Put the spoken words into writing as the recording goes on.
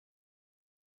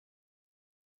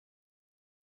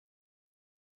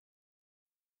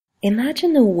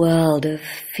Imagine a world of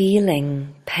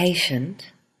feeling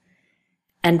patient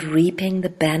and reaping the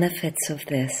benefits of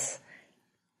this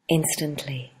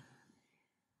instantly.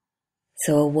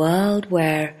 So a world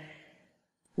where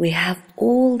we have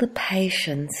all the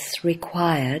patience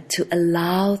required to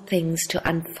allow things to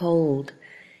unfold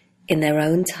in their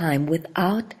own time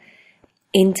without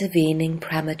intervening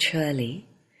prematurely,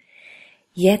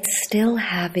 yet still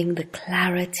having the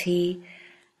clarity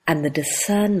and the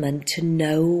discernment to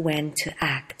know when to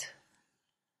act.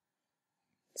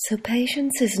 So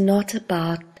patience is not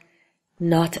about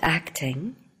not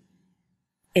acting,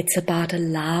 it's about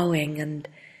allowing and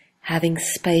having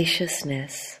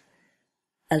spaciousness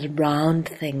around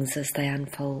things as they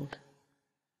unfold.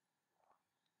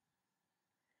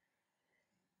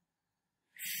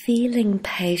 Feeling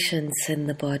patience in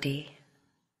the body,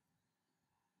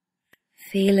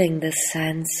 feeling the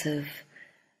sense of,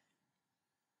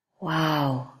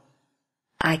 wow,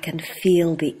 I can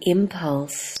feel the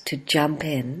impulse to jump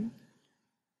in,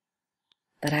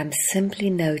 but I'm simply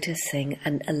noticing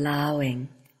and allowing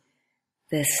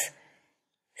this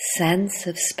sense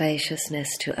of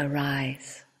spaciousness to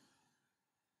arise.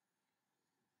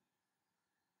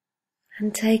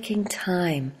 And taking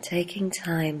time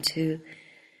to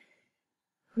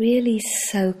really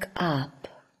soak up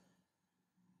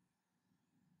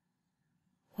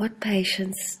what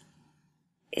patience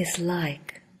is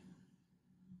like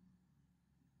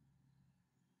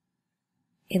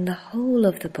in the whole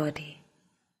of the body.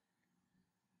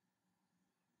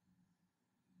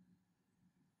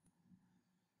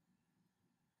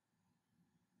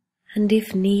 And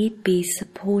if need be,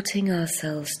 supporting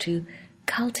ourselves to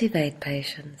cultivate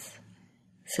patience,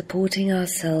 supporting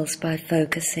ourselves by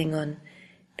focusing on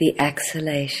the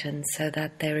exhalation so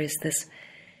that there is this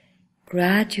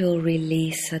gradual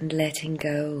release and letting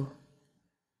go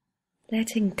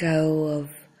of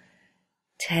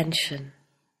tension,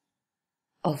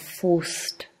 of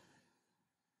forced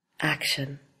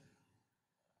action.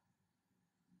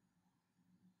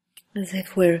 As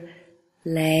if we're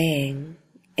laying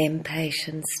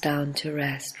impatience down to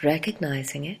rest,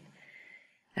 recognizing it,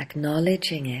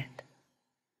 acknowledging it,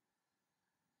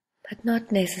 but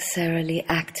not necessarily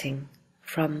acting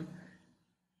from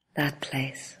that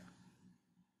place.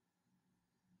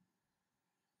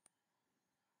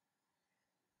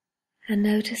 And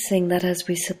noticing that as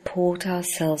we support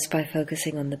ourselves by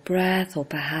focusing on the breath or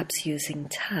perhaps using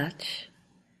touch,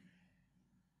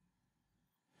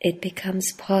 it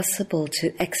becomes possible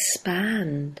to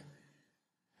expand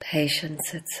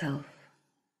patience itself.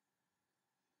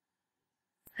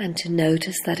 And to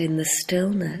notice that in the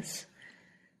stillness,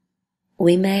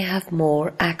 we may have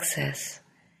more access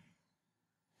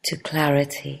to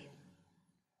clarity,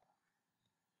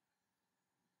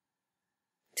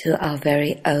 to our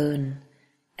very own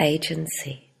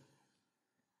agency.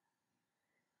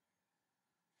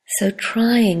 So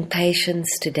trying patience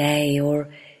today,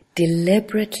 or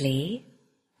deliberately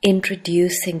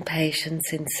introducing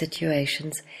patience in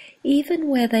situations, even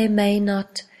where it may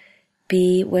not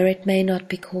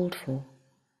be called for.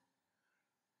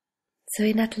 So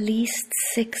in at least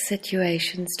 6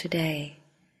 situations today,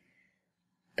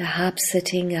 perhaps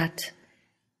sitting at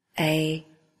a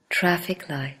traffic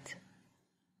light,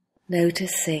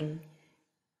 noticing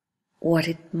what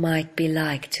it might be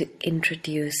like to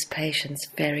introduce patience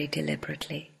very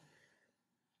deliberately.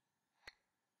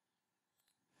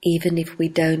 Even if we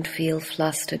don't feel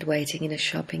flustered waiting in a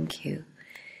shopping queue,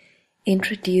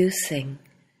 introducing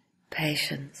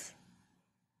patience.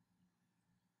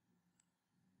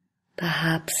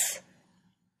 Perhaps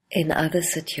in other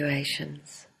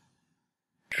situations,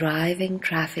 driving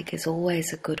traffic is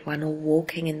always a good one, or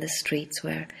walking in the streets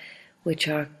which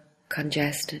are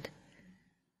congested.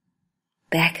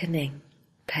 Beckoning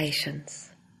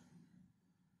patience,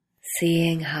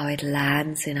 seeing how it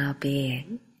lands in our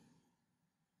being,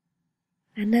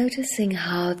 and noticing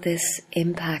how this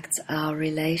impacts our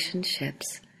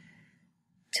relationships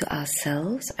to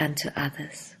ourselves and to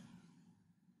others.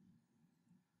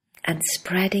 And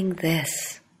spreading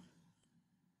this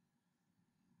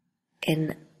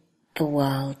in the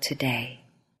world today.